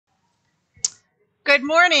Good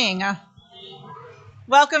morning.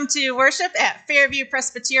 Welcome to worship at Fairview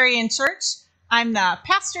Presbyterian Church. I'm the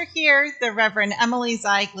pastor here, the Reverend Emily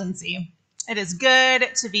Zeig, Lindsey. It is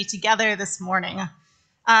good to be together this morning.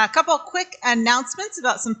 A couple quick announcements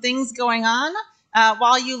about some things going on.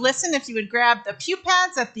 While you listen, if you would grab the pew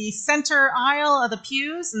pads at the center aisle of the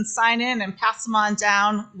pews and sign in and pass them on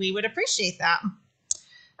down, we would appreciate that.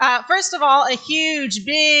 First of all, a huge,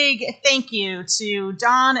 big thank you to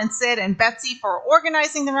Don and Sid and Betsy for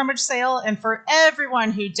organizing the rummage sale and for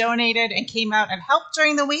everyone who donated and came out and helped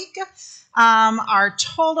during the week. Our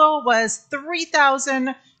total was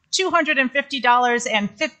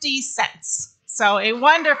 $3,250.50. So a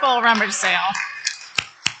wonderful rummage sale.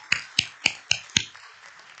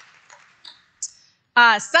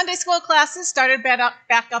 Sunday school classes started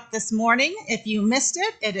back up this morning. If you missed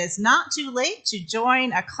it, it is not too late to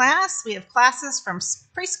join a class. We have classes from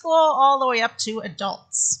preschool all the way up to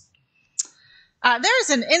adults. There is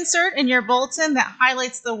an insert in your bulletin that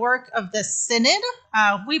highlights the work of the Synod.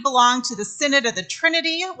 We belong to the Synod of the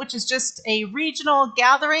Trinity, which is just a regional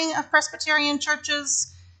gathering of Presbyterian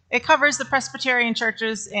churches. It covers the Presbyterian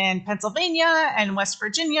churches in Pennsylvania and West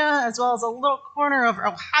Virginia, as well as a little corner of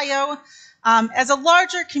Ohio. As a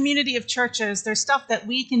larger community of churches, there's stuff that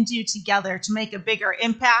we can do together to make a bigger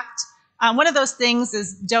impact. One of those things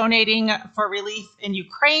is donating for relief in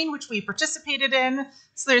Ukraine, which we participated in.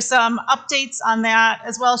 So there's some updates on that,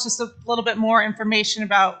 as well as just a little bit more information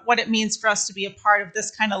about what it means for us to be a part of this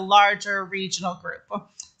kind of larger regional group.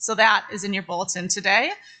 So that is in your bulletin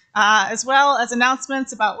today, as well as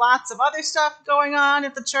announcements about lots of other stuff going on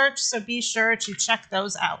at the church. So be sure to check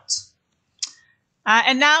those out.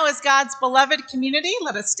 And now, as God's beloved community,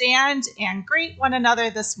 let us stand and greet one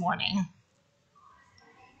another this morning.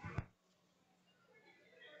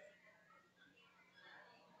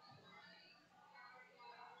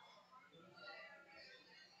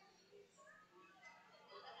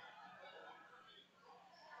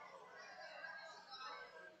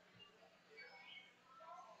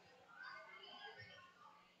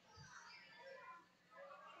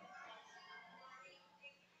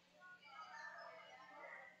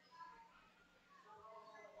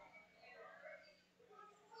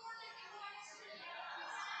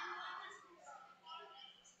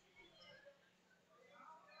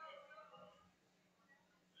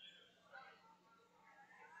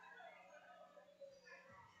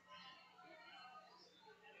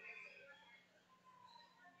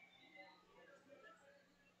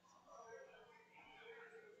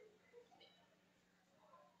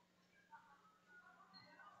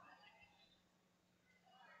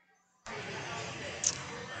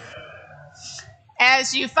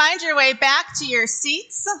 As you find your way back to your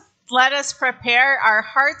seats, let us prepare our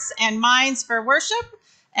hearts and minds for worship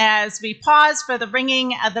as we pause for the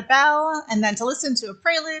ringing of the bell and then to listen to a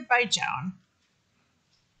prelude by Joan.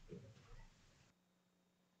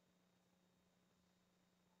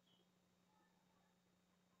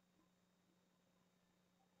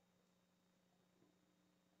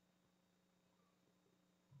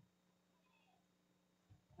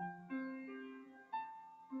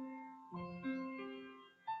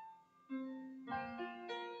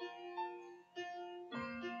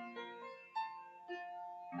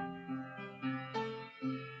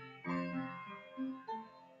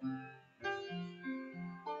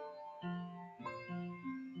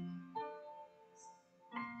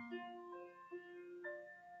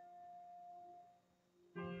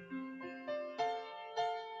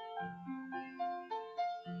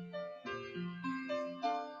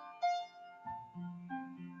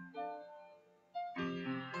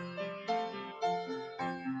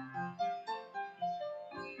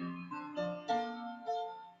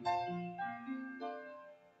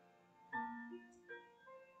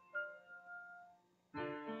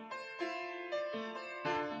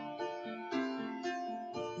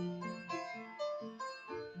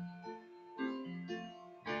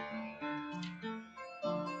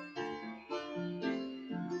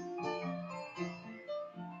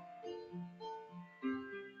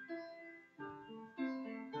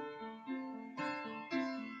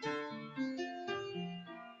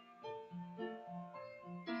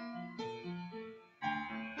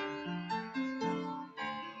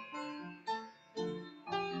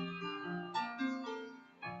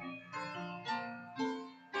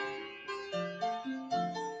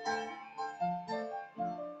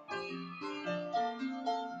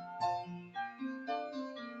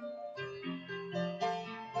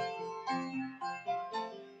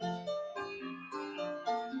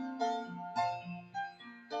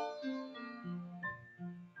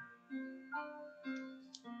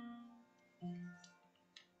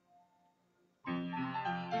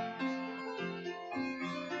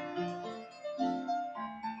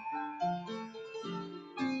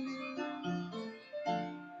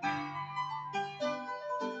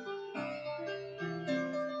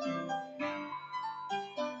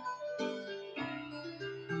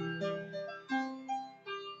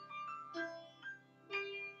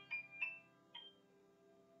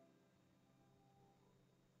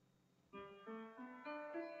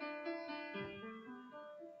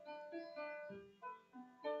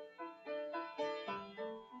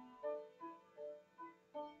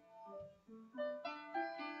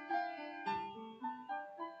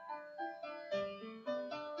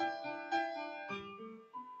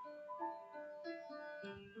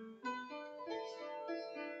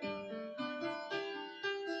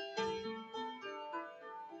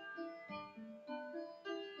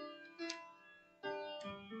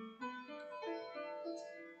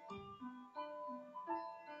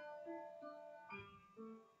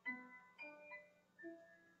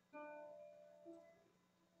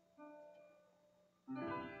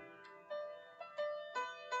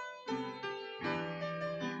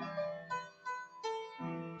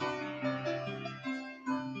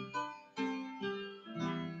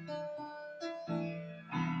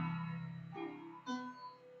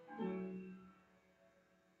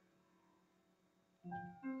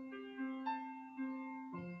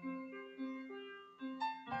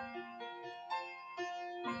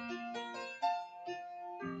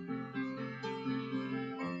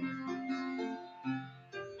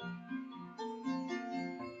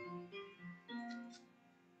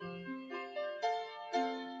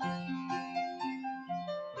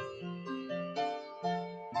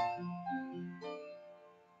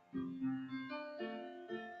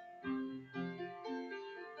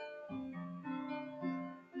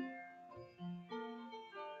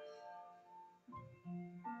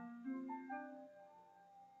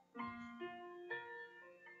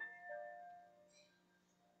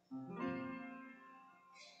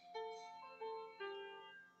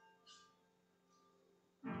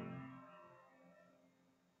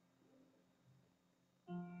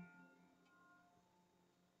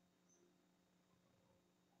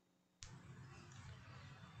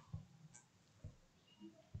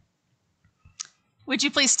 Would you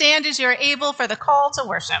please stand as you're able for the call to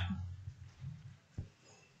worship?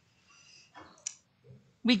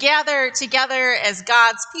 We gather together as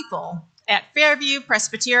God's people at Fairview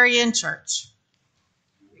Presbyterian Church.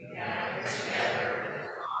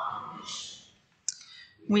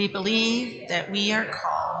 We believe that we are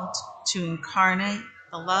called to incarnate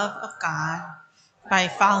the love of God by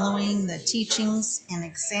following the teachings and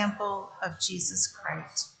example of Jesus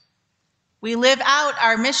Christ. We live out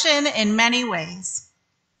our mission in many ways.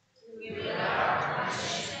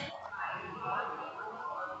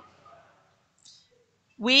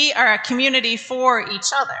 We are a community for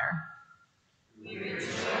each other. We rejoice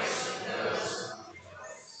with those who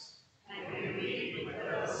rejoice, and we weep with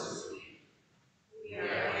those who weep. We are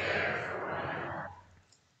there for one another.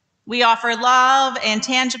 We offer love and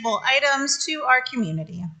tangible items to our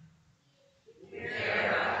community. We care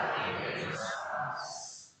about the individuals around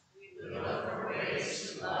us. We look for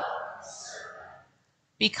ways to love and serve them.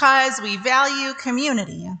 Because we value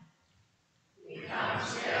community, we come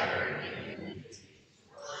together in unity.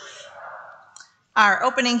 Our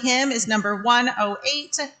opening hymn is number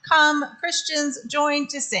 108, Come Christians Join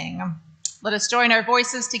to Sing. Let us join our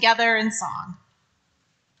voices together in song.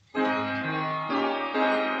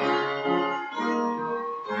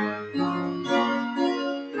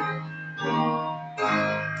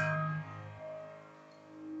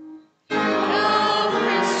 Come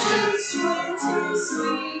Christians join to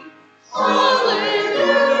sing,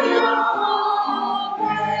 Hallelujah,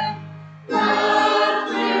 Amen. God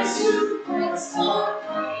praise to Christ our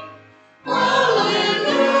King.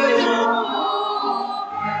 Hallelujah,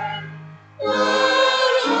 amen.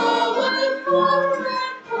 Let all with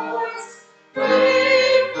fervent voice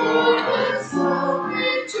bring forth His love,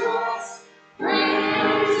 rejoice.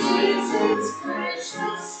 Praise Jesus'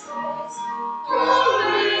 gracious voice.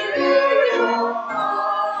 Hallelujah,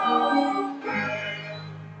 amen.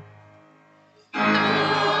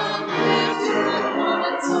 Now lift your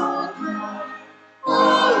hearts on high.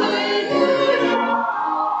 Hallelujah,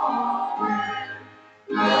 amen.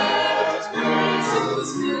 Let praises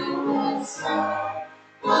fill the sky.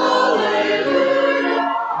 Hallelujah,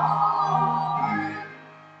 amen.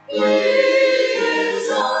 He is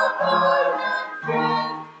our God and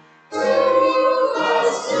friend. To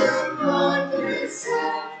us to God His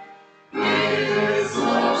hand. His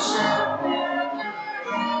love shall never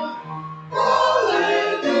end.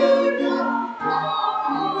 Hallelujah, amen.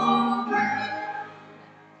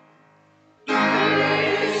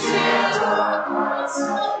 Praise yet our hearts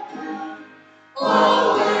open.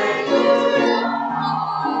 Hallelujah,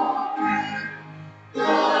 amen.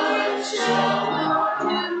 God shall not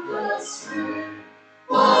endless reign.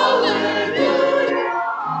 Hallelujah,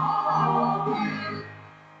 amen.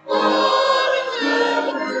 On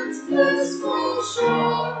heaven's blissful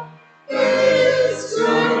shore, His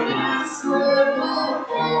goodness will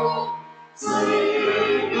fall,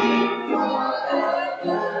 singing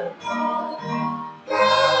forevermore.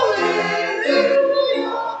 Hallelujah,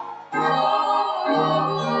 amen.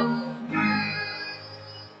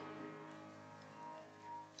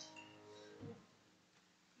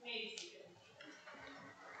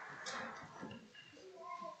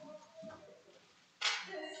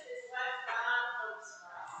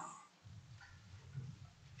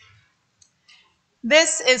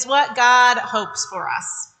 This is what God hopes for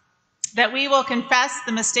us, that we will confess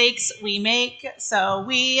the mistakes we make so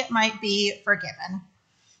we might be forgiven.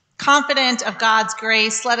 Confident of God's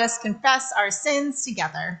grace, let us confess our sins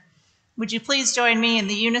together. Would you please join me in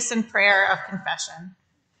the unison prayer of confession?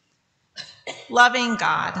 Loving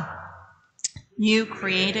God, you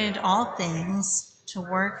created all things to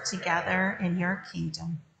work together in your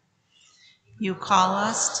kingdom. You call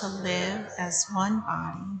us to live as one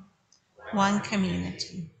body, one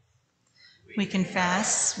community. We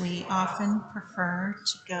confess we often prefer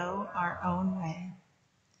to go our own way.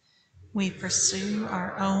 We pursue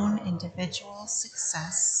our own individual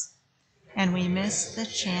success, and we miss the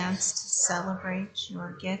chance to celebrate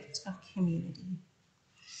your gift of community.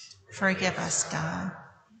 Forgive us, God.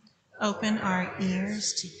 Open our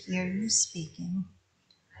ears to hear you speaking,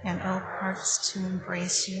 and open hearts to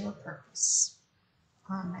embrace your purpose.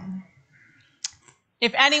 Amen.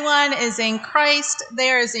 If anyone is in Christ,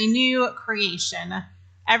 there is a new creation.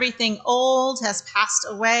 Everything old has passed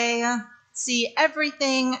away. See,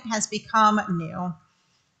 everything has become new.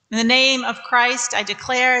 In the name of Christ, I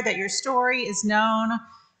declare that your story is known,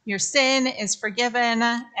 your sin is forgiven,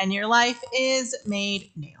 and your life is made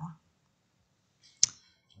new.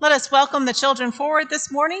 Let us welcome the children forward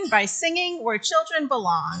this morning by singing Where Children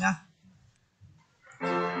Belong.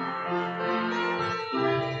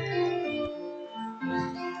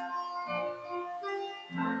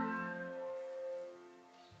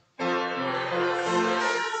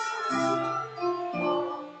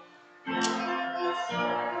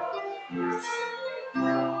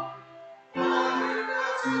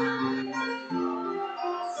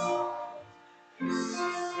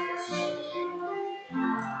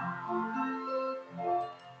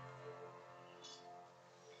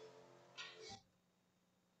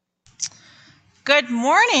 Good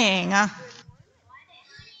morning.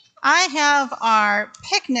 I have our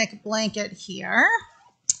picnic blanket here,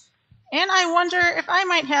 and I wonder if I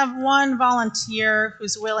might have one volunteer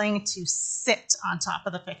who's willing to sit on top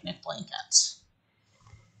of the picnic blanket.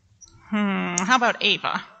 How about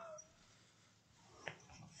Ava?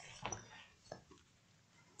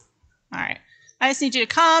 All right. I just need you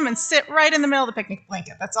to come and sit right in the middle of the picnic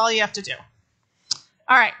blanket. That's all you have to do.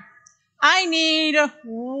 All right. I need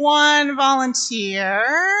one volunteer.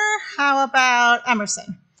 How about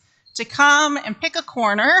Emerson? To come and pick a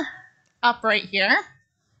corner up right here.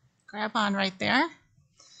 Grab on right there.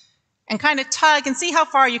 And kind of tug and see how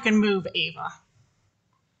far you can move Ava.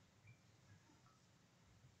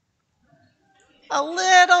 A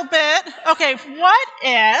little bit. Okay, what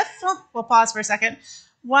if, we'll pause for a second.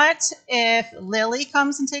 What if Lily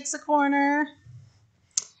comes and takes a corner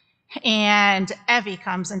and Evie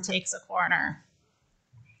comes and takes a corner?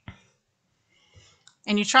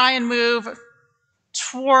 And you try and move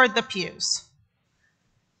toward the pews.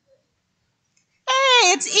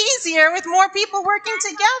 Hey, it's easier with more people working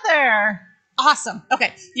together. Awesome.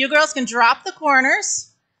 Okay, you girls can drop the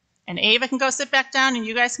corners, and Ava can go sit back down, and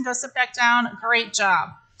you guys can go sit back down. Great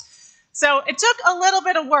job. So it took a little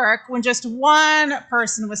bit of work when just one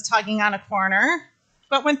person was tugging on a corner,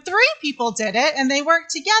 but when 3 people did it and they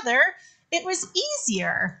worked together, it was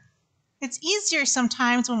easier. It's easier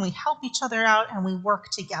sometimes when we help each other out and we work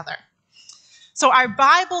together. So our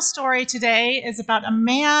Bible story today is about a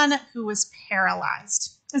man who was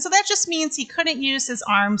paralyzed. And so that just means he couldn't use his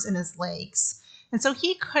arms and his legs. And so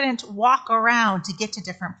he couldn't walk around to get to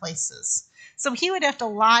different places. So he would have to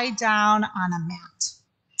lie down on a mat.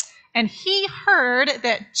 And he heard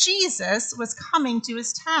that Jesus was coming to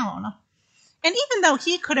his town. And even though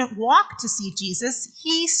he couldn't walk to see Jesus,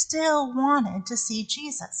 he still wanted to see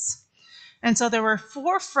Jesus. And so there were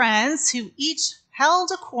 4 friends who each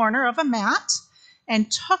held a corner of a mat and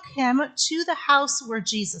took him to the house where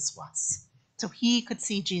Jesus was, so he could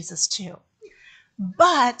see Jesus too.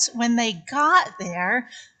 But when they got there,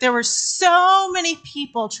 there were so many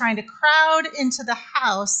people trying to crowd into the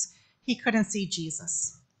house, he couldn't see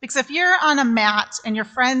Jesus. Because if you're on a mat and your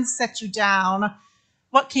friends set you down,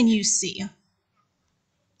 what can you see?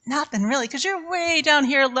 Nothing really, because you're way down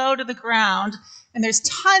here low to the ground, and there's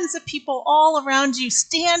tons of people all around you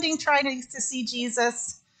standing trying to see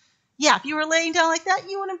Jesus. Yeah, if you were laying down like that,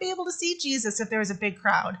 you wouldn't be able to see Jesus if there was a big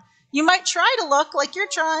crowd. You might try to look like you're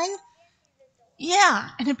trying. Yeah,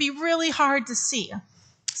 and it'd be really hard to see.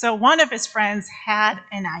 So one of his friends had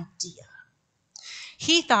an idea.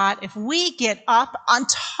 He thought, if we get up on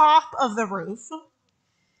top of the roof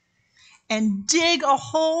and dig a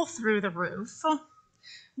hole through the roof,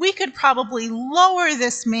 we could probably lower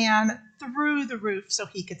this man through the roof so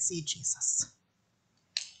he could see Jesus.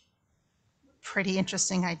 Pretty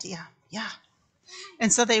interesting idea, yeah.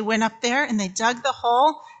 And so they went up there and they dug the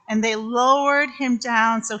hole and they lowered him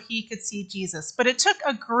down so he could see Jesus. But it took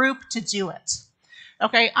a group to do it.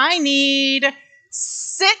 Okay, I need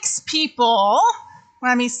 6 people.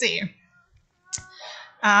 Let me see.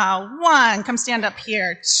 1, come stand up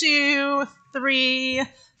here. 2, 3,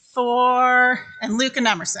 4, and Luke and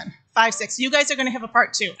Emerson. 5, 6. You guys are going to have a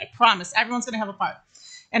part too. I promise. Everyone's going to have a part.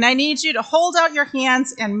 And I need you to hold out your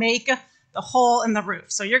hands and make the hole in the roof.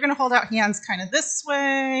 So you're going to hold out hands kind of this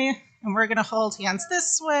way, and we're going to hold hands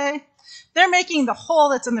this way. They're making the hole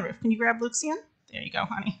that's in the roof. Can you grab Luke's hand? There you go,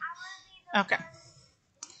 honey. Okay.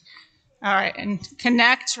 All right, and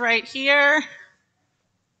connect right here.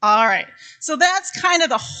 All right, so that's kind of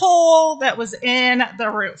the hole that was in the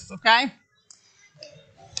roof, okay?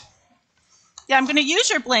 Yeah, I'm going to use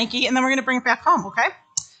your blankie, and then we're going to bring it back home, okay?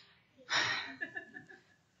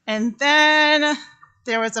 And then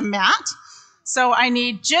there was a mat. So I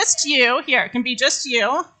need just you. Here, it can be just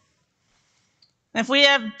you. If we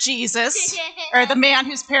have Jesus, or the man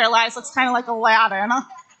who's paralyzed, looks kind of like Aladdin.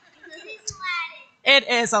 It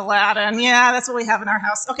is Aladdin. Yeah, that's what we have in our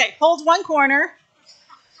house. Okay, hold one corner.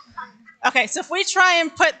 Okay, so if we try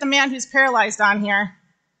and put the man who's paralyzed on here,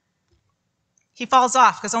 he falls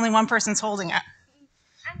off because only one person's holding it.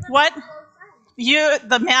 What?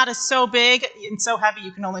 The mat is so big and so heavy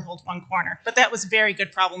you can only hold one corner. But that was very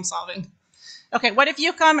good problem solving. Okay, what if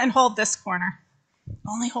you come and hold this corner?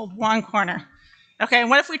 Only hold one corner. Okay, and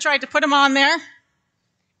what if we tried to put him on there?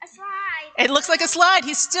 A slide. It looks like a slide.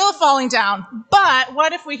 He's still falling down. But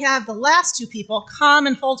what if we have the last 2 people come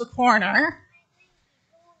and hold a corner?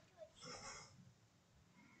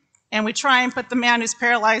 And we try and put the man who's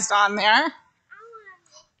paralyzed on there.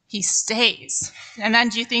 He stays. And then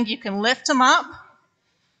do you think you can lift him up?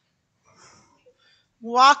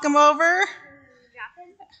 Walk him over?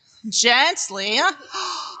 Gently.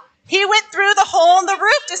 He went through the hole in the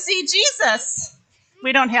roof to see Jesus.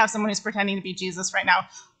 We don't have someone who's pretending to be Jesus right now.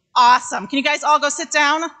 Awesome. Can you guys all go sit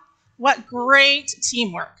down? What great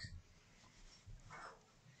teamwork.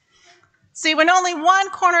 See, when only one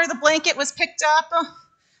corner of the blanket was picked up,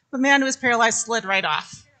 the man who was paralyzed slid right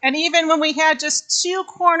off. And even when we had just 2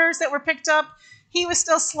 corners that were picked up, he was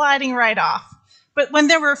still sliding right off. But when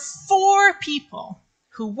there were 4 people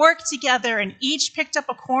who worked together and each picked up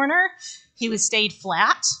a corner, he stayed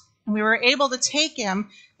flat, and we were able to take him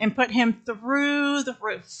and put him through the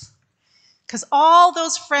roof. Because all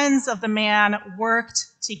those friends of the man worked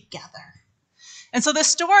together. And so the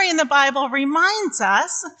story in the Bible reminds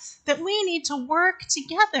us that we need to work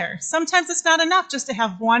together. Sometimes it's not enough just to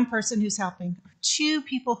have one person who's helping, or 2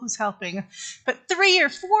 people who's helping, but 3 or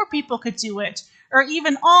 4 people could do it, or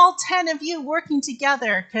even all 10 of you working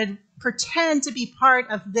together could pretend to be part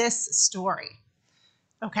of this story.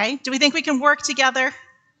 Okay, do we think we can work together? Yeah.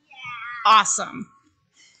 Awesome.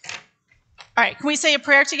 All right, can we say a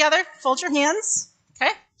prayer together? Fold your hands,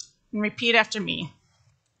 okay, and repeat after me.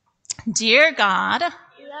 Dear God,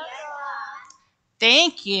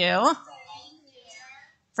 thank you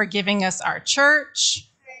for giving us our church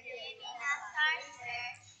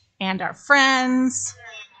and our friends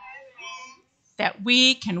that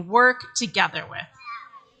we can work together with.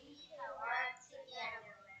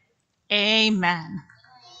 Amen.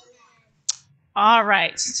 All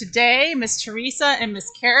right, today Miss Teresa and Miss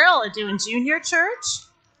Carol are doing junior church.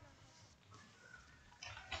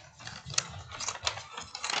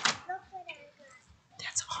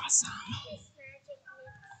 That's awesome.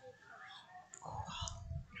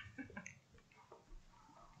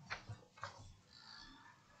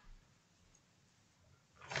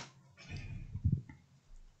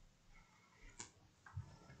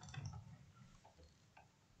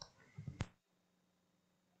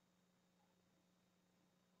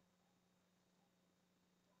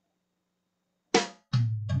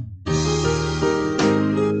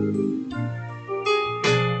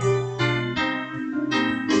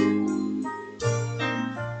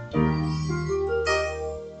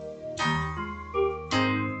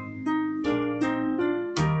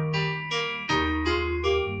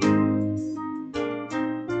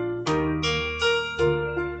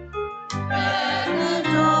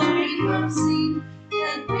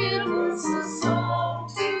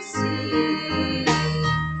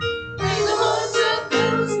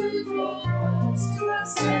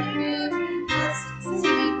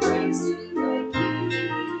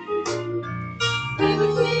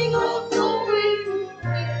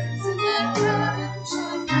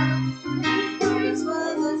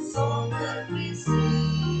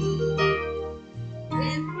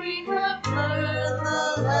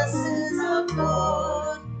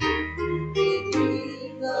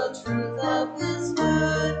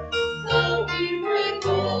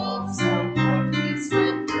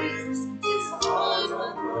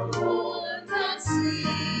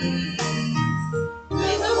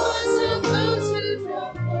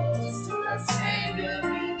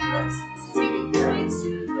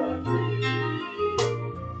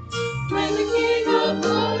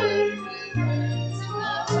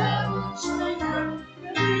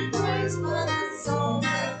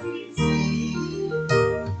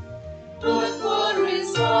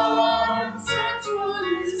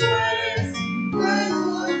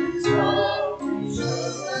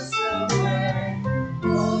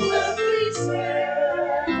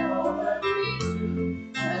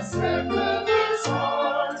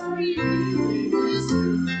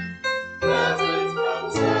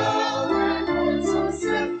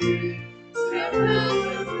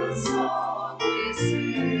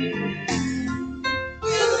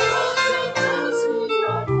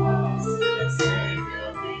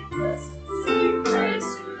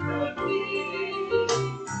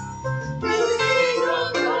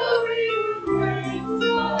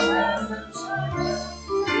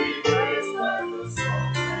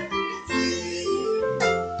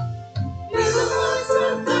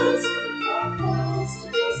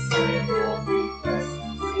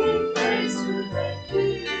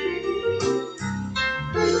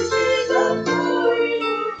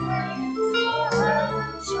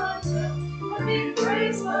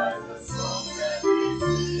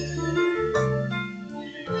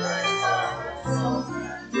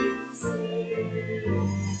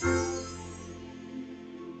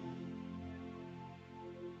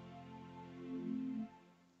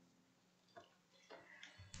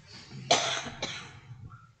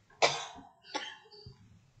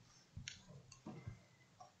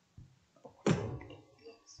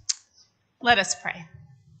 Let us pray.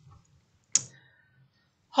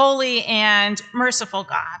 Holy and merciful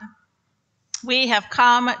God, we have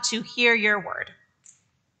come to hear your word.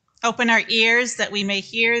 Open our ears that we may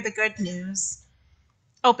hear the good news.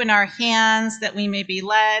 Open our hands that we may be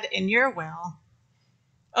led in your will.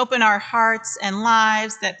 Open our hearts and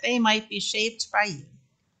lives that they might be shaped by you.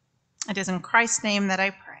 It is in Christ's name that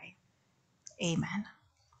I pray. Amen.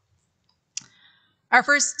 Our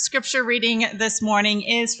first scripture reading this morning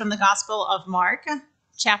is from the Gospel of Mark,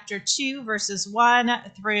 chapter 2, verses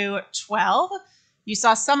 1 through 12. You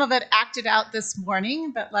saw some of it acted out this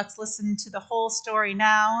morning, but let's listen to the whole story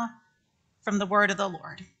now from the word of the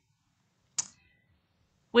Lord.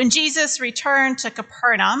 When Jesus returned to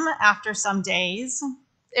Capernaum after some days,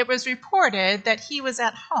 it was reported that he was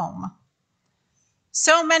at home.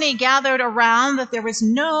 So many gathered around that there was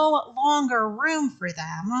no longer room for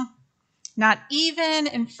them, not even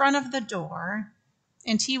in front of the door,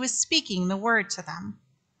 and he was speaking the word to them.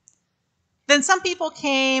 Then some people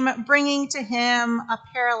came, bringing to him a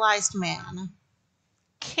paralyzed man,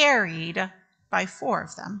 carried by 4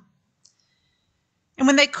 of them. And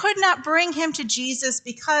when they could not bring him to Jesus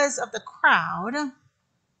because of the crowd,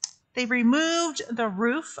 they removed the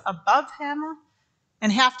roof above him,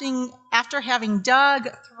 and after having dug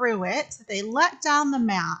through it, they let down the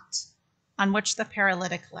mat on which the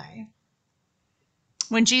paralytic lay.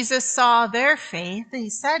 When Jesus saw their faith, he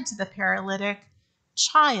said to the paralytic,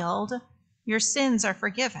 "Child, your sins are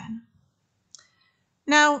forgiven."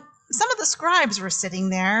 Now, some of the scribes were sitting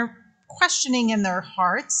there, questioning in their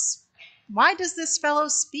hearts, "Why does this fellow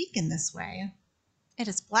speak in this way? It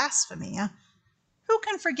is blasphemy. Who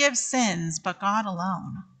can forgive sins but God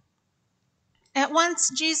alone?" At once,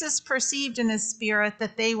 Jesus perceived in his spirit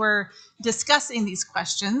that they were discussing these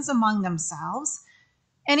questions among themselves,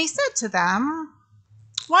 and he said to them,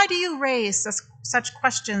 "Why do you raise such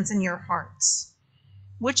questions in your hearts?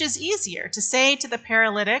 Which is easier, to say to the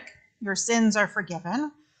paralytic, 'Your sins are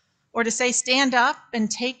forgiven,' or to say, 'Stand up and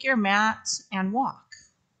take your mat and walk'?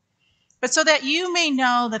 But so that you may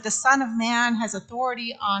know that the Son of Man has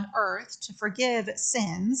authority on earth to forgive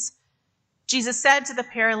sins," Jesus said to the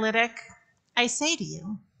paralytic, "I say to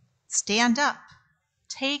you, stand up,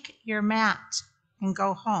 take your mat, and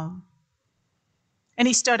go home." And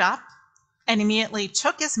he stood up and immediately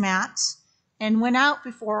took his mat and went out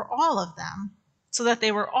before all of them, so that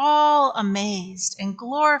they were all amazed and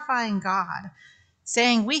glorifying God,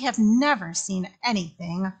 saying, "We have never seen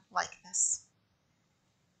anything like this."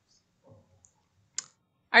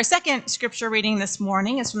 Our second scripture reading this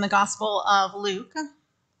morning is from the Gospel of Luke,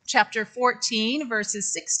 chapter 14,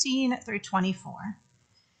 verses 16 through 24.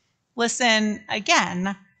 Listen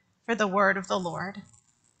again for the word of the Lord.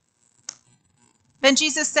 Then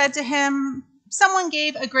Jesus said to him, "Someone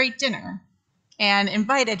gave a great dinner and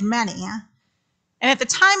invited many. And at the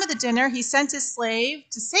time of the dinner, he sent his slave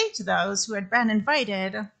to say to those who had been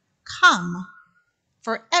invited, 'Come,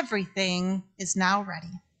 for everything is now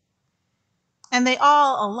ready.' And they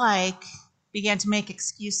all alike began to make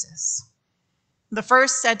excuses. The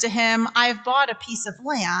first said to him, 'I have bought a piece of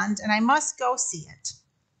land, and I must go see it.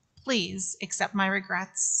 Please accept my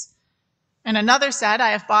regrets.' And another said,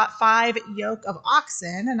 'I have bought 5 yoke of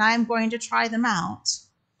oxen, and I am going to try them out.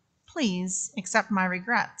 Please accept my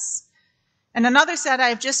regrets.' And another said, 'I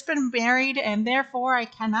have just been married, and therefore I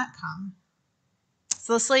cannot come.'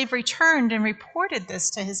 So the slave returned and reported this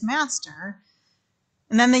to his master.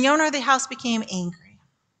 And then the owner of the house became angry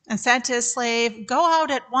and said to his slave, 'Go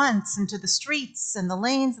out at once into the streets and the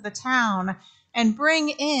lanes of the town and bring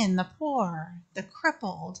in the poor, the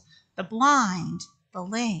crippled, the blind, the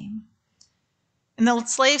lame.' And the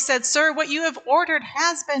slave said, 'Sir, what you have ordered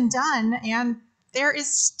has been done, and there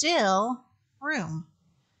is still room.'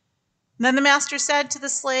 And then the master said to the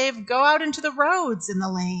slave, 'Go out into the roads and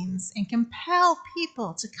the lanes and compel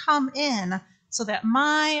people to come in, so that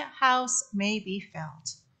my house may be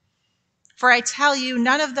filled. For I tell you,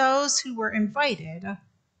 none of those who were invited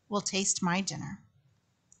will taste my dinner.'"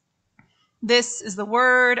 This is the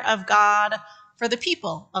word of God for the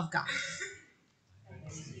people of God.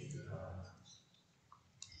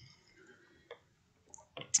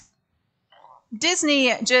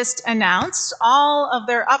 Disney just announced all of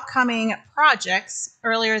their upcoming projects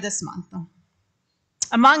earlier this month.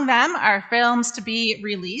 Among them are films to be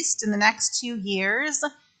released in the next 2 years,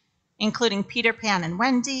 including Peter Pan and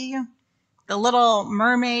Wendy, The Little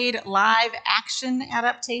Mermaid live action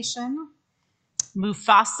adaptation,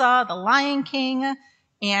 Mufasa, The Lion King,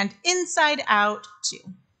 and Inside Out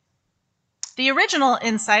 2. The original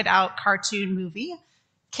Inside Out cartoon movie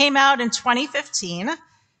came out in 2015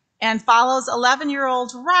 and follows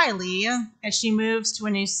 11-year-old Riley as she moves to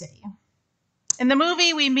a new city. In the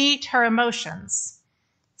movie, we meet her emotions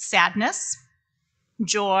sadness,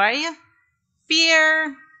 joy,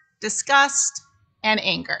 fear, disgust, and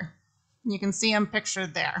anger. You can see them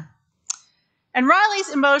pictured there. And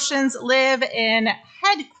Riley's emotions live in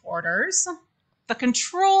headquarters, the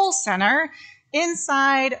control center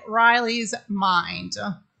inside Riley's mind.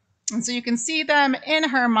 And so you can see them in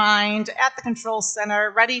her mind at the control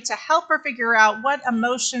center, ready to help her figure out what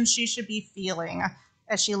emotions she should be feeling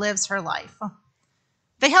as she lives her life.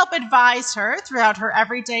 They help advise her throughout her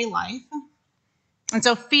everyday life. And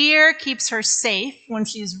so fear keeps her safe when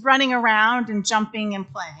she's running around and jumping and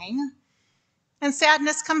playing. And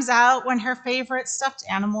sadness comes out when her favorite stuffed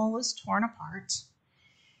animal is torn apart.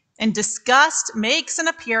 And disgust makes an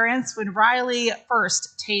appearance when Riley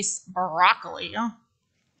first tastes broccoli.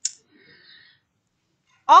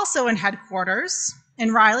 Also in headquarters,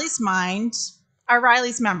 in Riley's mind, are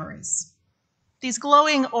Riley's memories. These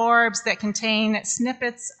glowing orbs that contain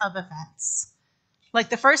snippets of events. Like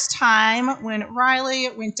the first time when Riley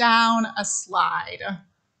went down a slide.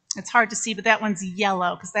 It's hard to see, but that one's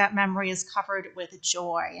yellow because that memory is covered with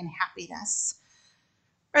joy and happiness.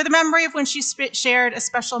 Or the memory of when she shared a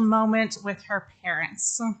special moment with her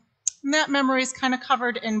parents. And that memory is kind of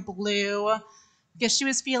covered in blue because she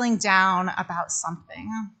was feeling down about something.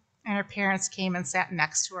 And her parents came and sat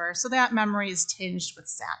next to her. So that memory is tinged with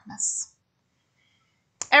sadness.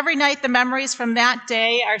 Every night, the memories from that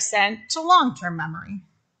day are sent to long-term memory,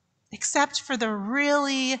 except for the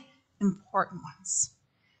really important ones.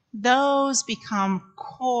 Those become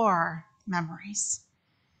core memories.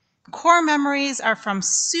 Core memories are from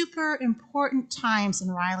super important times in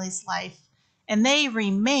Riley's life, and they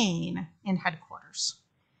remain in headquarters.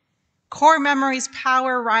 Core memories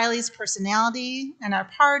power Riley's personality and are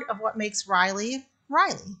part of what makes Riley,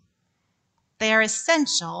 Riley. They are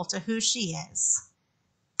essential to who she is.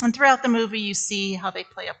 And throughout the movie, you see how they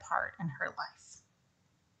play a part in her life.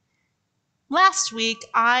 Last week,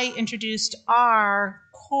 I introduced our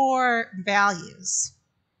core values.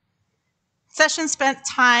 Session spent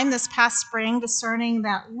time this past spring discerning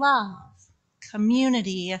that love,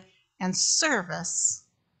 community, and service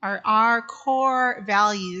are our core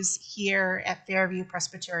values here at Fairview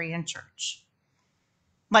Presbyterian Church.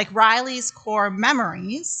 Like Riley's core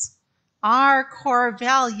memories, our core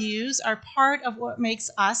values are part of what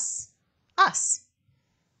makes us, us.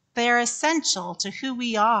 They are essential to who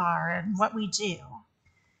we are and what we do.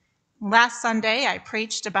 Last Sunday, I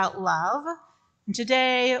preached about love, and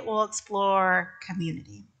today we'll explore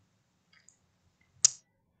community.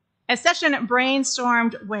 As Session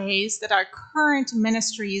brainstormed ways that our current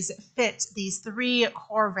ministries fit these three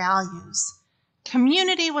core values,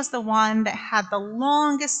 community was the one that had the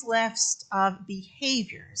longest list of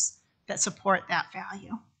behaviors that support that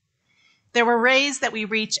value. There were ways that we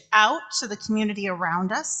reach out to the community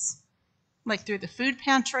around us, like through the food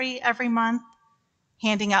pantry every month,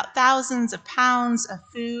 handing out thousands of pounds of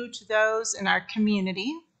food to those in our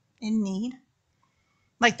community in need,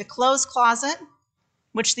 like the clothes closet,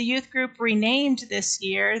 which the youth group renamed this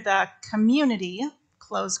year the Community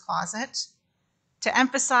Clothes Closet, to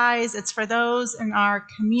emphasize it's for those in our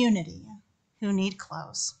community who need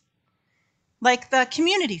clothes. Like the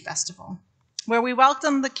Community Festival, where we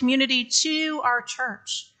welcome the community to our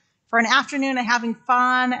church for an afternoon of having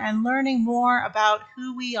fun and learning more about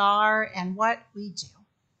who we are and what we do.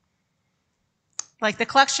 Like the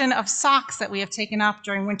collection of socks that we have taken up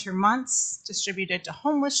during winter months, distributed to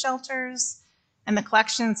homeless shelters, and the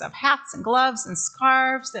collections of hats and gloves and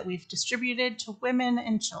scarves that we've distributed to women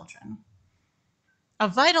and children. A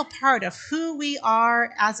vital part of who we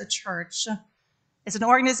are as a church is an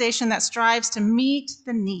organization that strives to meet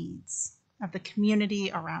the needs of the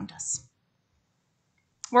community around us.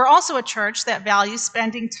 We're also a church that values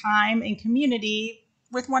spending time in community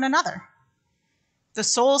with one another. The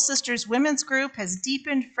Soul Sisters Women's Group has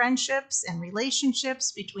deepened friendships and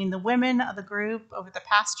relationships between the women of the group over the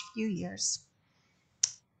past few years.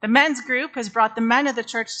 The men's group has brought the men of the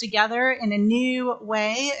church together in a new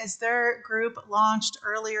way as their group launched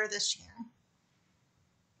earlier this year.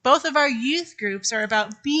 Both of our youth groups are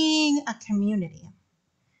about being a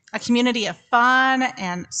community of fun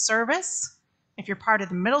and service, if you're part of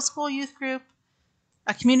the middle school youth group,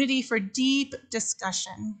 a community for deep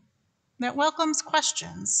discussion that welcomes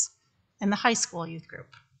questions in the high school youth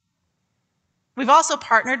group. We've also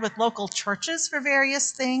partnered with local churches for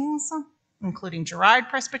various things, including Girard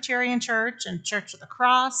Presbyterian Church and Church of the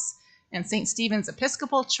Cross and St. Stephen's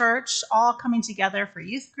Episcopal Church, all coming together for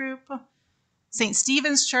youth group, St.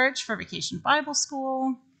 Stephen's Church for Vacation Bible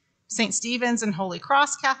School, St. Stephen's and Holy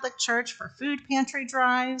Cross Catholic Church for food pantry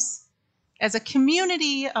drives. As a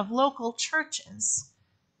community of local churches,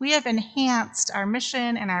 We have enhanced our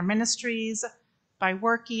mission and our ministries by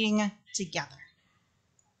working together.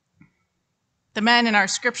 The men in our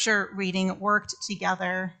scripture reading worked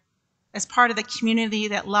together as part of the community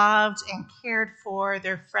that loved and cared for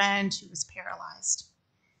their friend who was paralyzed.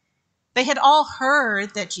 They had all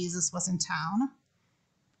heard that Jesus was in town.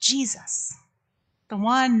 Jesus, the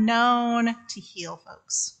one known to heal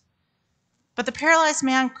folks. But the paralyzed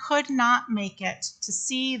man could not make it to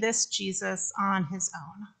see this Jesus on his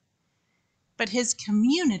own. But his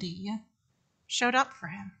community showed up for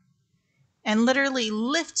him and literally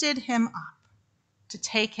lifted him up to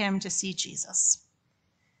take him to see Jesus.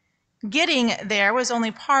 Getting there was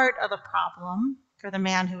only part of the problem for the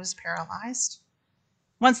man who was paralyzed.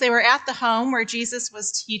 Once they were at the home where Jesus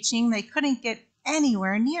was teaching, they couldn't get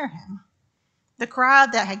anywhere near him. The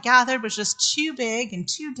crowd that had gathered was just too big and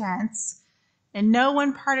too dense, and no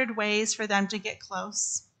one parted ways for them to get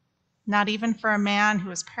close, not even for a man who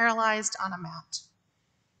was paralyzed on a mat.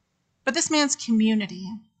 But this man's community,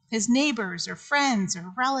 his neighbors or friends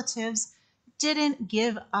or relatives, didn't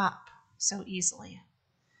give up so easily.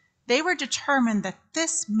 They were determined that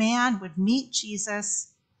this man would meet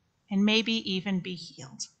Jesus and maybe even be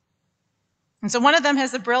healed. And so one of them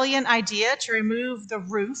has the brilliant idea to remove the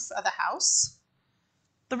roof of the house.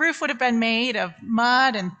 The roof would have been made of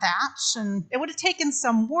mud and thatch, and it would have taken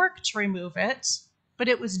some work to remove it, but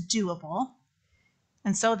it was doable.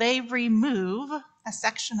 And so they remove a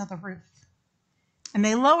section of the roof, and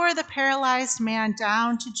they lower the paralyzed man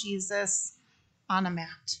down to Jesus on a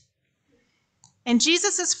mat. And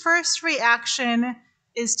Jesus' first reaction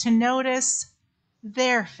is to notice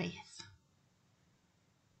their faith.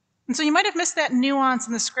 And so you might have missed that nuance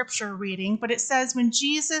in the scripture reading, but it says when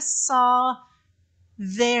Jesus saw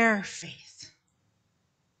their faith.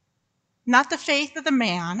 Not the faith of the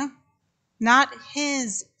man, not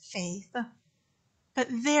his faith, but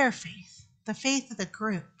their faith, the faith of the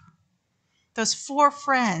group. Those four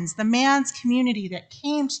friends, the man's community that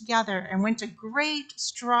came together and went to great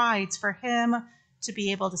strides for him to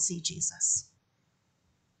be able to see Jesus.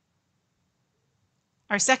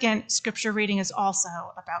 Our second scripture reading is also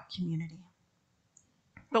about community.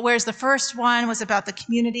 But whereas the first one was about the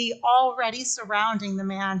community already surrounding the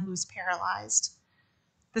man who was paralyzed,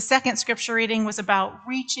 the second scripture reading was about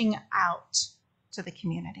reaching out to the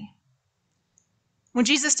community. When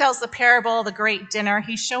Jesus tells the parable of the great dinner,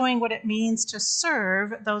 he's showing what it means to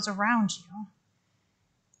serve those around you.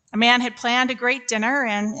 A man had planned a great dinner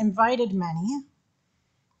and invited many,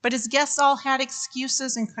 but his guests all had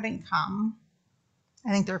excuses and couldn't come.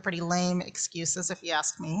 I think they were pretty lame excuses, if you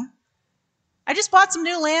ask me. I just bought some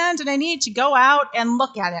new land and I need to go out and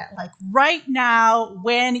look at it, like right now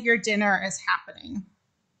when your dinner is happening.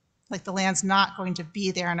 Like the land's not going to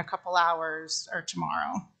be there in a couple hours or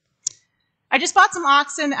tomorrow. I just bought some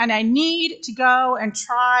oxen and I need to go and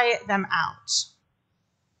try them out.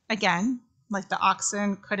 Again, like the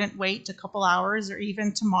oxen couldn't wait a couple hours or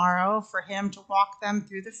even tomorrow for him to walk them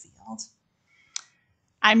through the field.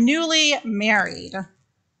 I'm newly married.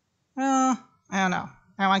 Well, I don't know.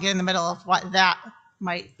 I don't want to get in the middle of what that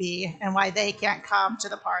might be and why they can't come to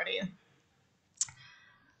the party.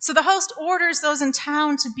 So the host orders those in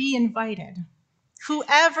town to be invited.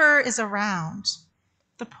 Whoever is around,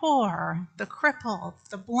 the poor, the crippled,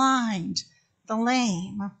 the blind, the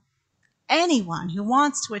lame, anyone who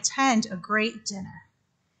wants to attend a great dinner.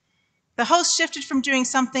 The host shifted from doing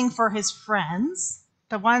something for his friends,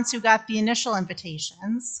 the ones who got the initial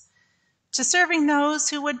invitations, to serving those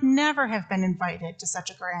who would never have been invited to such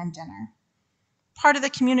a grand dinner, part of the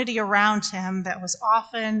community around him that was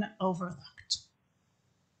often overlooked.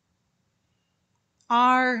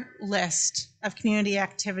 Our list of community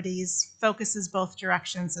activities focuses both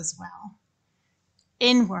directions as well.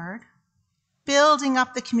 Inward, building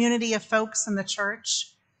up the community of folks in the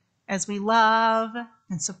church as we love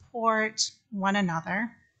and support one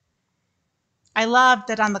another. I loved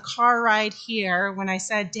that on the car ride here, when I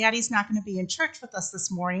said, Daddy's not going to be in church with us this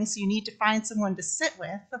morning, so you need to find someone to sit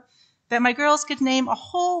with, that my girls could name a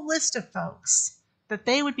whole list of folks that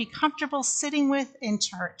they would be comfortable sitting with in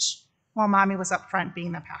church while Mommy was up front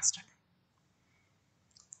being the pastor.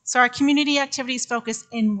 So our community activities focus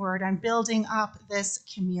inward on building up this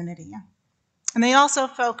community. And they also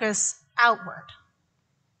focus outward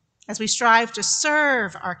as we strive to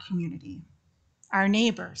serve our community, our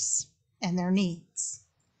neighbors, and their needs.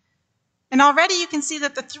 And already you can see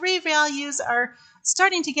that the three values are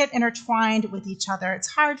starting to get intertwined with each other. It's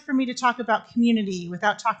hard for me to talk about community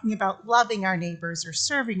without talking about loving our neighbors or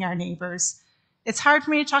serving our neighbors. It's hard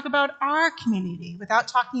for me to talk about our community without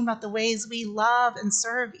talking about the ways we love and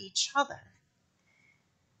serve each other.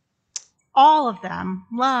 All of them,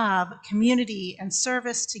 love, community, and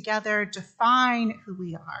service together, define who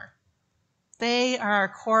we are. They are our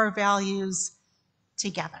core values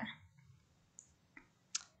together.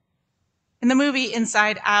 In the movie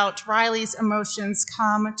Inside Out, Riley's emotions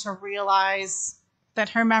come to realize that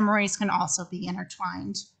her memories can also be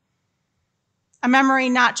intertwined. A memory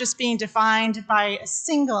not just being defined by a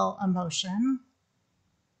single emotion,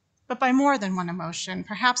 but by more than one emotion,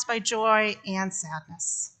 perhaps by joy and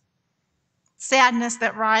sadness. Sadness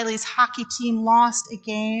that Riley's hockey team lost a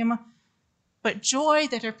game, but joy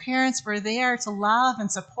that her parents were there to love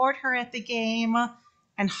and support her at the game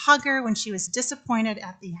and hug her when she was disappointed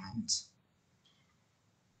at the end.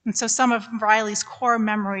 And so some of Riley's core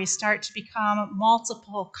memories start to become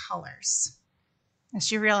multiple colors as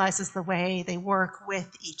she realizes the way they work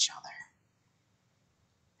with each other.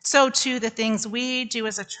 So too, the things we do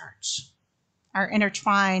as a church are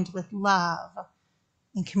intertwined with love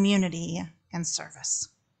and community and service.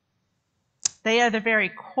 They are the very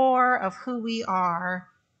core of who we are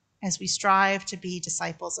as we strive to be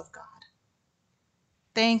disciples of God.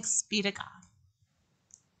 Thanks be to God.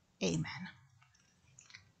 Amen.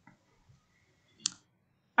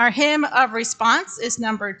 Our hymn of response is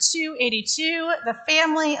number 282, The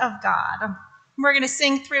Family of God. We're going to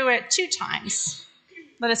sing through it 2 times.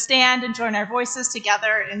 Let us stand and join our voices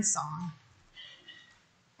together in song.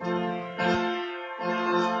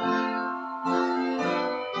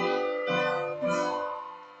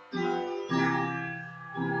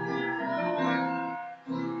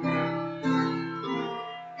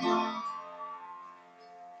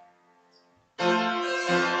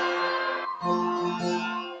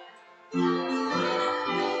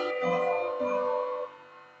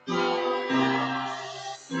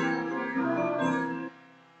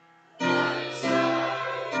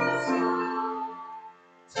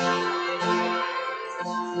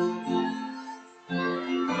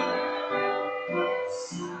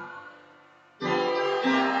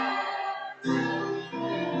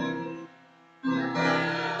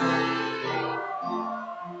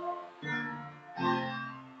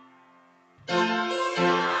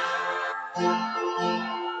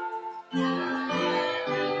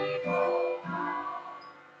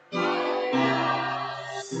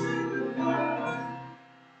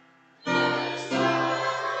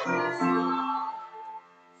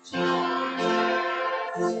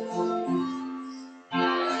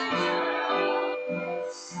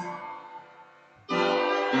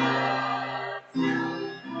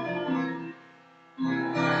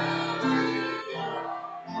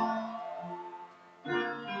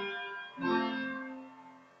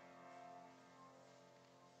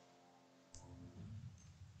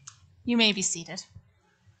 You may be seated.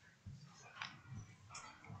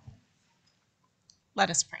 Let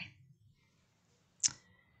us pray.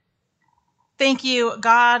 Thank you,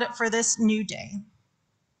 God, for this new day,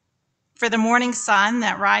 for the morning sun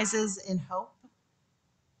that rises in hope,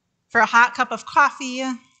 for a hot cup of coffee,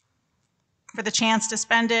 for the chance to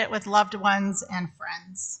spend it with loved ones and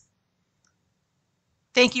friends.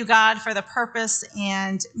 Thank you, God, for the purpose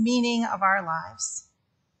and meaning of our lives,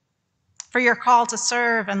 for your call to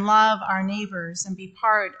serve and love our neighbors and be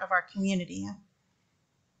part of our community,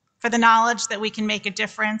 for the knowledge that we can make a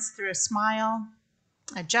difference through a smile,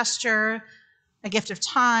 a gesture, a gift of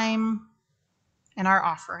time, and our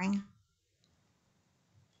offering.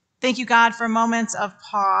 Thank you, God, for moments of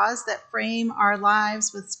pause that frame our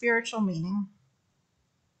lives with spiritual meaning,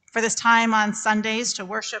 for this time on Sundays to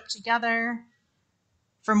worship together,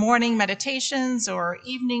 for morning meditations or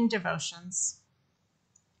evening devotions.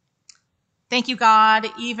 Thank you, God,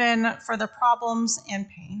 even for the problems and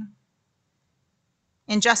pain.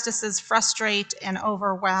 Injustices frustrate and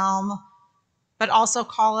overwhelm, but also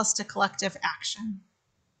call us to collective action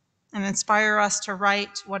and inspire us to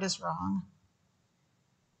right what is wrong.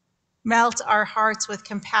 Melt our hearts with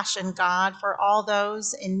compassion, God, for all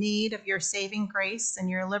those in need of your saving grace and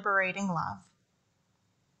your liberating love.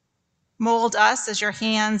 Mold us as your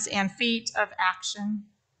hands and feet of action.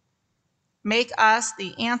 Make us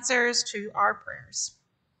the answers to our prayers.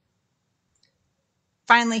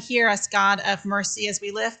 Finally, hear us, God of mercy, as we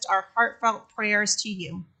lift our heartfelt prayers to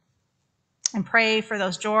you and pray for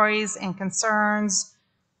those joys and concerns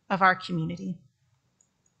of our community.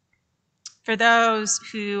 For those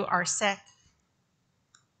who are sick,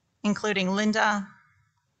 including Linda,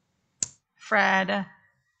 Fred,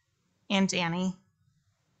 and Danny.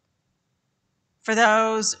 For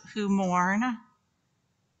those who mourn,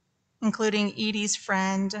 including Edie's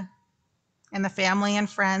friend and the family and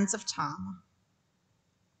friends of Tom.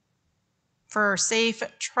 For safe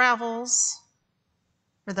travels,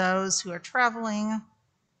 for those who are traveling,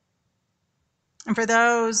 and for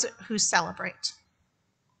those who celebrate.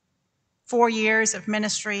 4 years of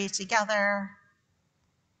ministry together,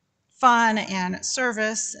 fun and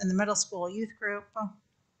service in the middle school youth group,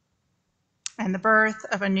 and the birth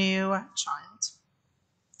of a new child.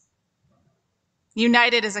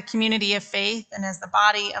 United as a community of faith and as the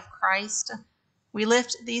body of Christ, we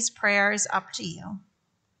lift these prayers up to you.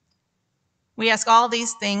 We ask all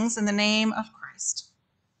these things in the name of Christ,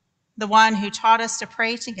 the one who taught us to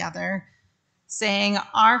pray together, saying,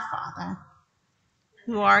 Our Father,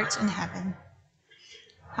 who art in heaven,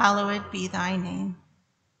 hallowed be thy name.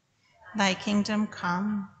 Thy kingdom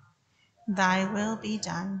come, thy will be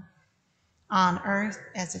done, on earth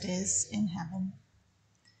as it is in heaven.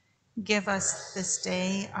 Give us this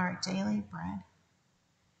day our daily bread,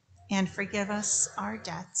 and forgive us our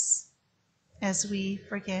debts as we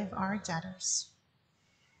forgive our debtors.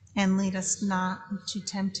 And lead us not into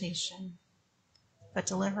temptation, but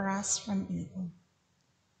deliver us from evil.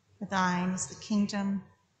 For thine is the kingdom,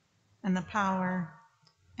 and the power,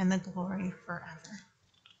 and the glory forever.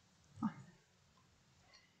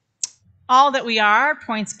 All that we are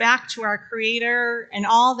points back to our Creator, and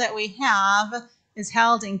all that we have is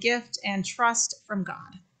held in gift and trust from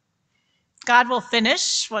God. God will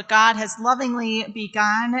finish what God has lovingly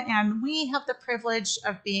begun, and we have the privilege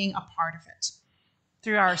of being a part of it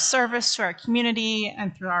through our service to our community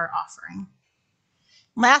and through our offering.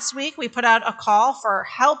 Last week, we put out a call for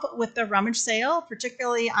help with the rummage sale,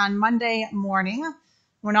 particularly on Monday morning,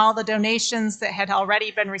 when all the donations that had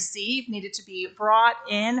already been received needed to be brought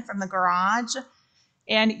in from the garage,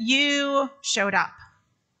 and you showed up.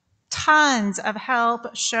 Tons of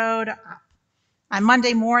help showed up. On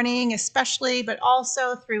Monday morning especially, but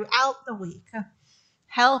also throughout the week.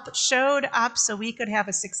 Help showed up so we could have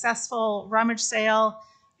a successful rummage sale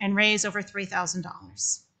and raise over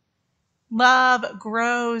 $3,000. Love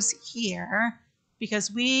grows here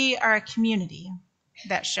because we are a community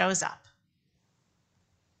that shows up.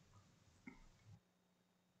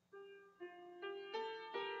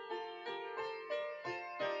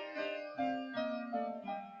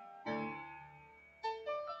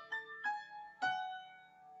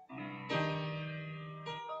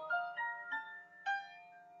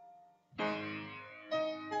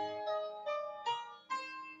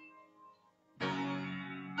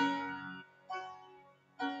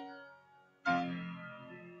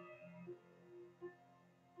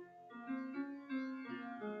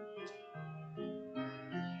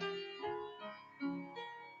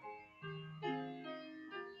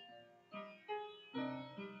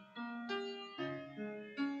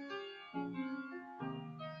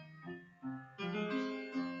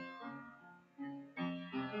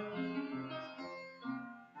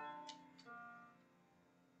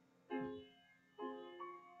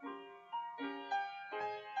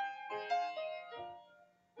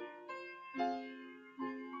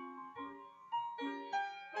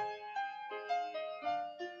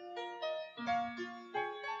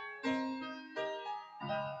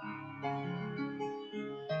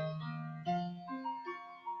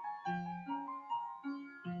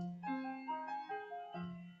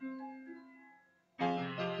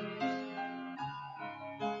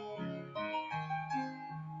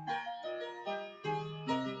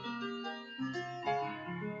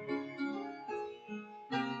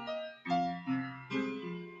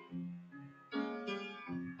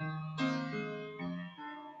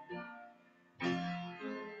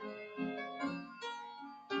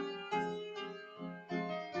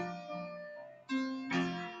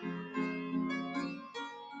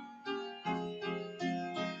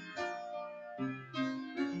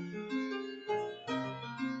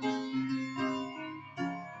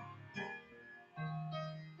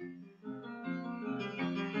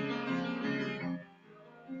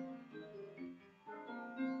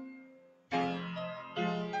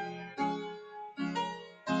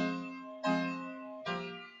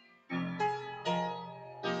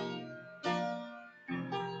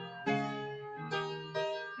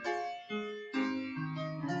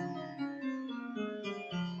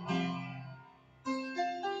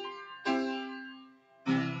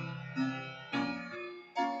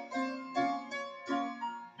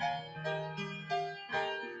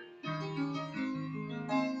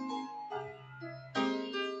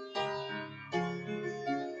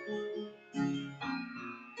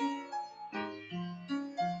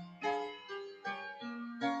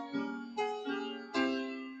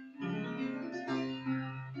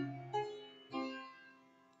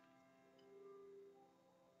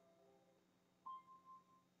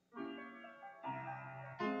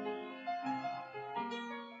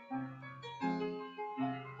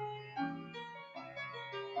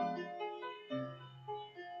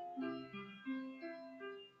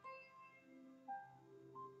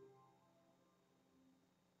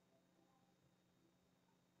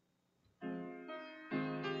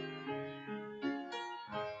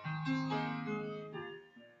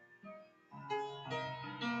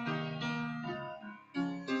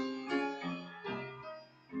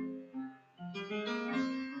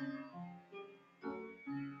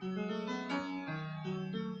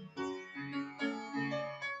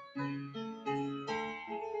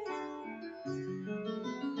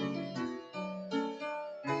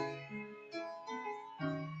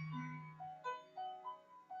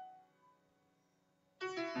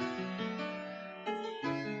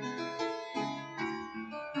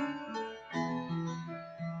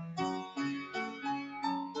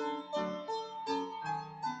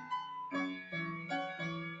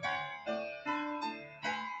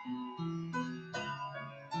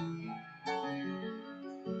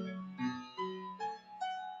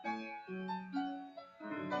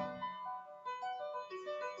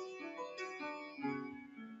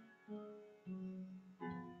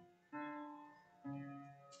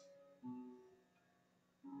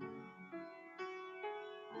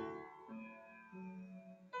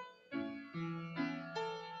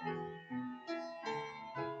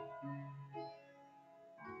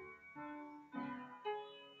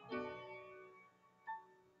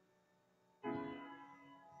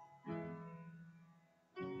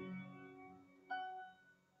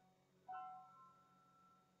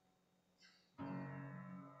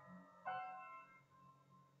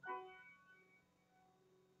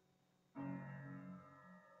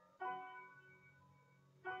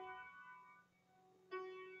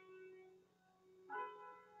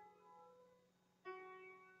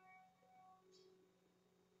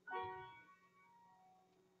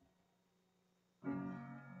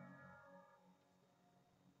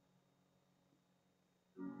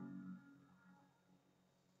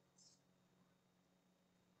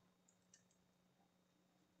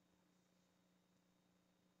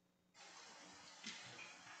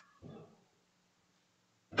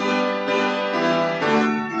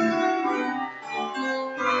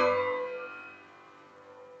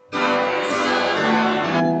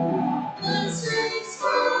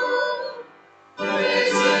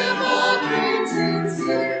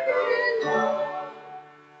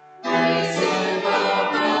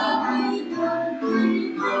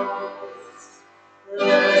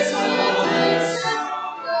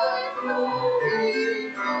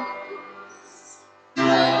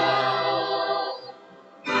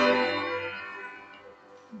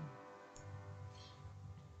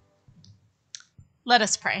 Let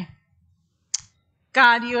us pray.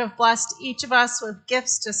 God, you have blessed each of us with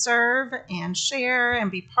gifts to serve and share and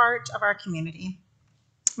be part of our community.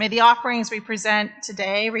 May the offerings we present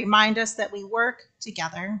today remind us that we work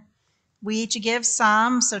together. We each give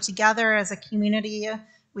some, so together as a community,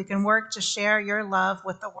 we can work to share your love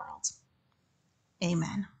with the world.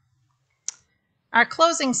 Amen. Our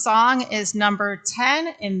closing song is number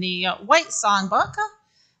 10 in the White Songbook,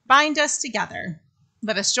 Bind Us Together.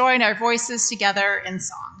 Let us join our voices together in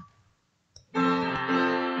song.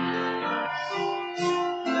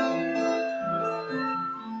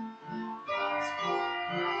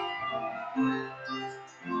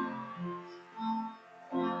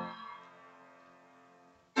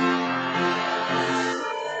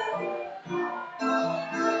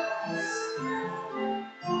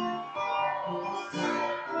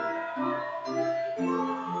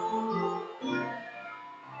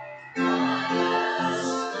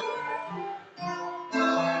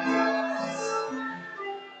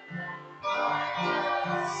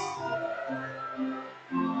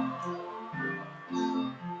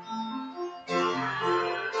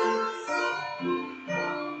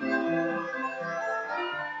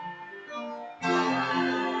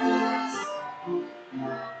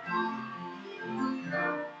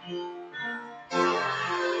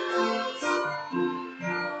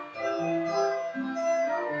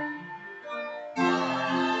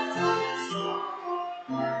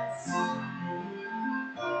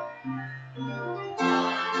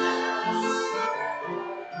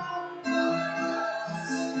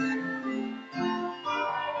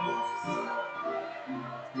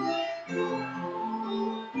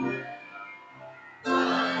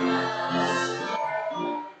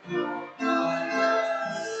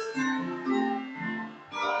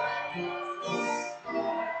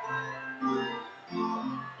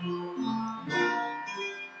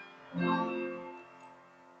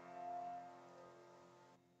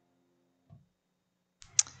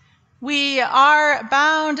 We are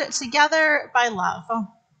bound together by love.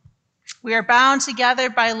 We are bound together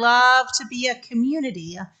by love to be a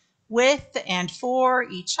community with and for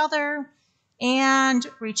each other and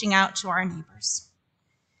reaching out to our neighbors.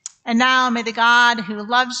 And now may the God who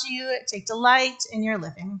loves you take delight in your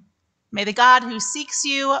living. May the God who seeks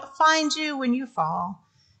you find you when you fall.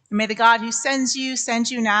 And may the God who send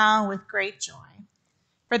you now with great joy.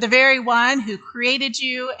 For the very one who created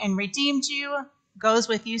you and redeemed you goes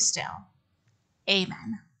with you still.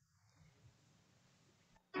 Amen.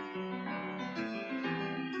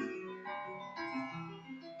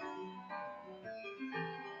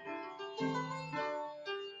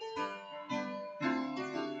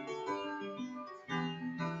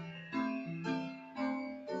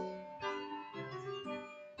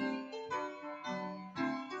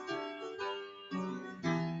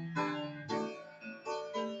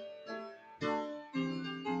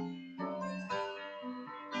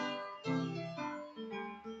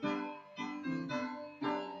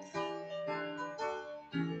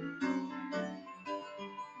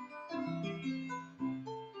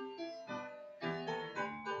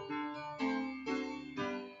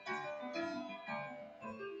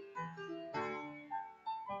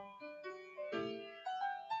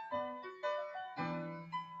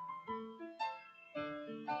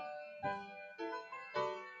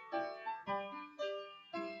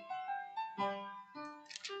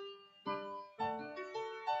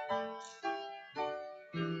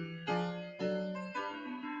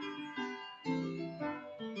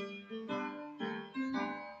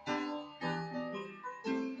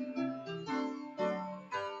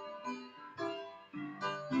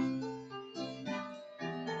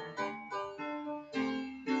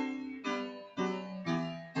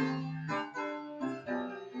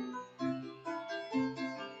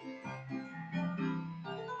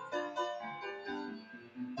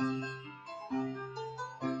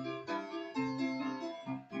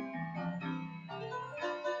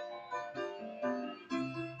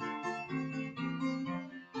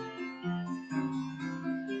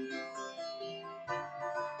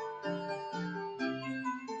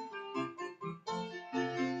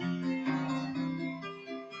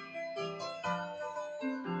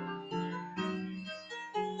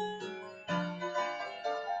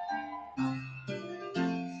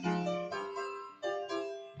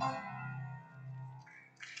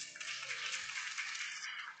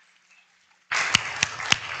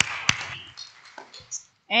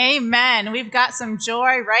 Amen. We've got some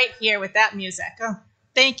joy right here with that music. Oh,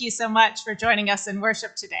 thank you so much for joining us in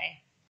worship today.